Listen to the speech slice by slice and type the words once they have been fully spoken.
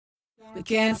we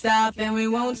can't stop and we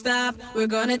won't stop. We're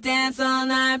gonna dance all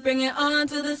night, bring it on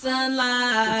to the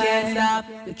sunlight. We can't stop,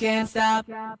 we can't stop,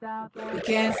 we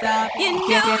can't stop. You know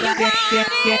you want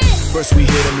it. First we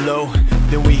hit them low,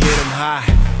 then we hit them high.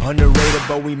 Underrated,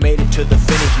 but we made it to the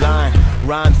finish line.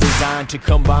 Rhymes designed to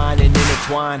combine and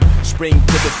intertwine. Spring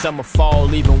to the summer,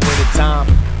 fall, even winter time.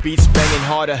 Beats banging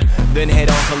harder than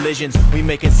head-on collisions. We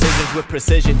make incisions with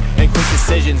precision and quick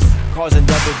decisions, causing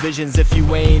double visions. If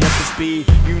you ain't up to speed,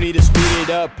 you need to speed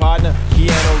it up, partner.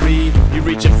 Piano read. You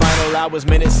reach your final hours,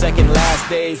 minutes, second, last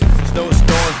days.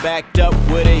 Snowstorms backed up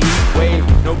with a heat wave.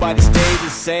 Nobody stays the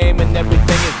same and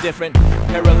everything is different.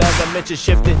 Parallel dimensions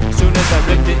shifted soon as I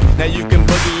ripped it. Now you can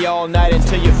boogie all night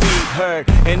until your feet hurt.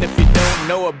 And if you don't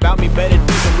know about me, better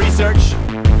do some research.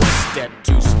 One step,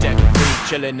 two step, three,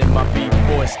 chilling in my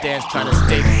B-boy stance, trying to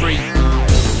stay free.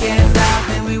 We can't stop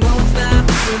and we won't stop.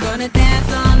 We're gonna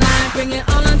dance all night, bring it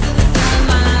on to the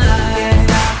sunlight. Can't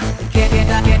stop,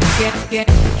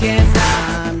 can't stop,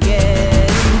 I'm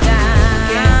getting down.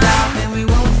 Can't stop and we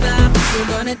won't stop. We're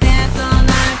gonna dance all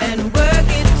night and work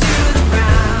it to the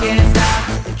ground. Can't stop,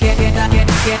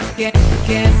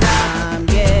 can't stop, I'm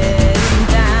getting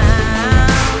down.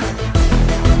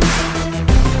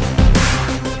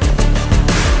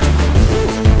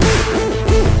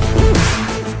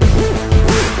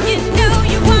 You know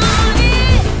you want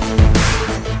it.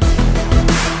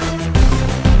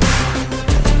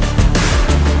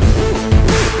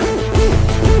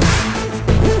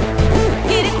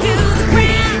 Get it to the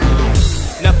ground.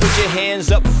 Now put your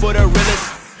hands up for the realest.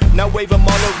 Now wave them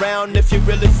all around if you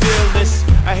really feel this.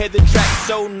 I hear the track,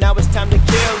 so now it's time to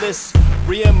kill this.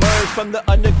 Re-emerge from the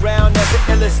underground as the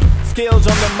illest. Skills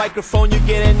on the microphone, you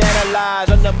getting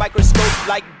analyzed on the microscope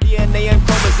like DNA and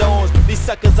chromosomes. These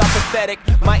suckers are pathetic,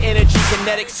 my energy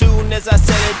kinetic. Soon as I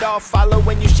set it off, follow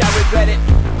when you shall regret it.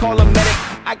 Call a medic,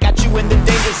 I got you in the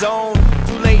danger zone.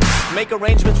 Too late, make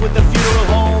arrangements with the funeral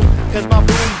home. Cause my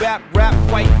boom bap rap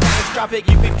quite catastrophic.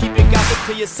 You can keep your gossip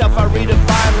to yourself, I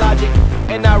redefine logic.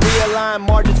 And I realign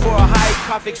margins for a high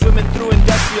profit. Swimming through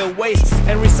industrial waste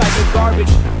and recycle garbage.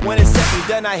 When it's set and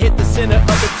done, I hit the center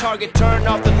of the target. Turn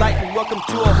off the light and welcome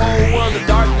to a whole world of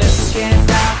darkness. We can't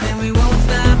stop and we won't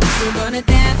stop. We're gonna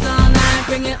dance all night,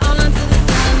 bring it on to the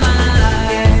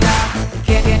sunlight. Can't stop,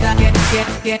 can't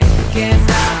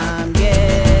stop, I'm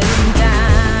getting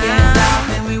down. Can't stop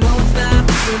and we won't stop.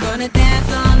 We're gonna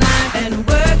dance all night and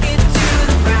work it to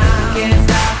the ground. Can't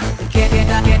stop,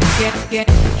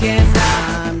 can't stop,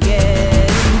 I'm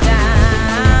getting down.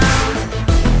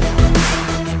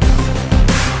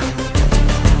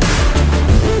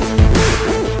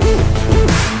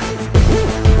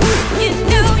 You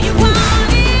know you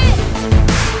want it.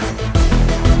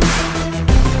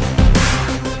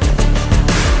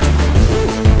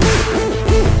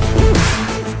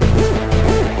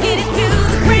 Get it to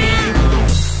the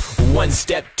ground. One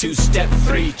step, two step,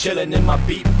 three, chilling in my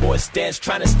B-boy stance,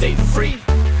 trying to stay free.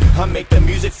 I make the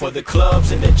music for the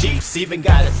clubs and the jeeps. Even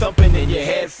got it thumping in your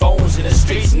headphones in the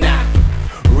streets. Nah,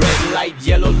 red light,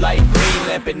 yellow light, green,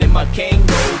 lamping in my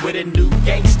Kango with a new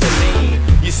gangster lean.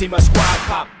 You see my squad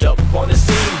popped up on the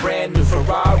scene, brand new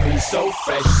Ferrari, so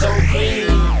fresh, so clean.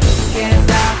 Can't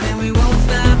stop and we won't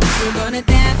stop. We're gonna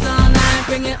dance all night,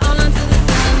 bring it on to the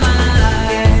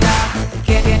sunlight. Can't stop,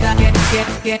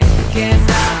 can't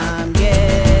stop, I'm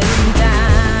getting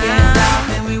down. Can't stop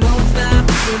and we won't stop.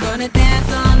 We're gonna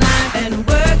dance all night and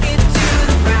work it to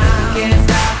the ground. Can't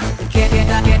stop,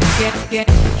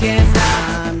 can't stop,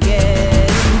 I'm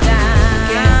getting down.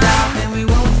 Can't stop and we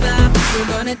won't stop. We're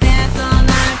gonna dance all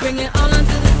night, bring it on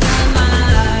to the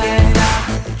sunlight. Can't stop,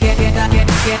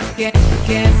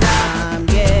 can't stop, I'm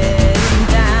getting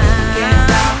down. Can't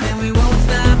stop and we won't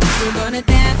stop. We're gonna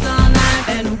dance all night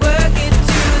and work it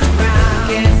to the ground.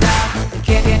 Can't stop,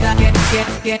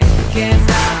 can't stop.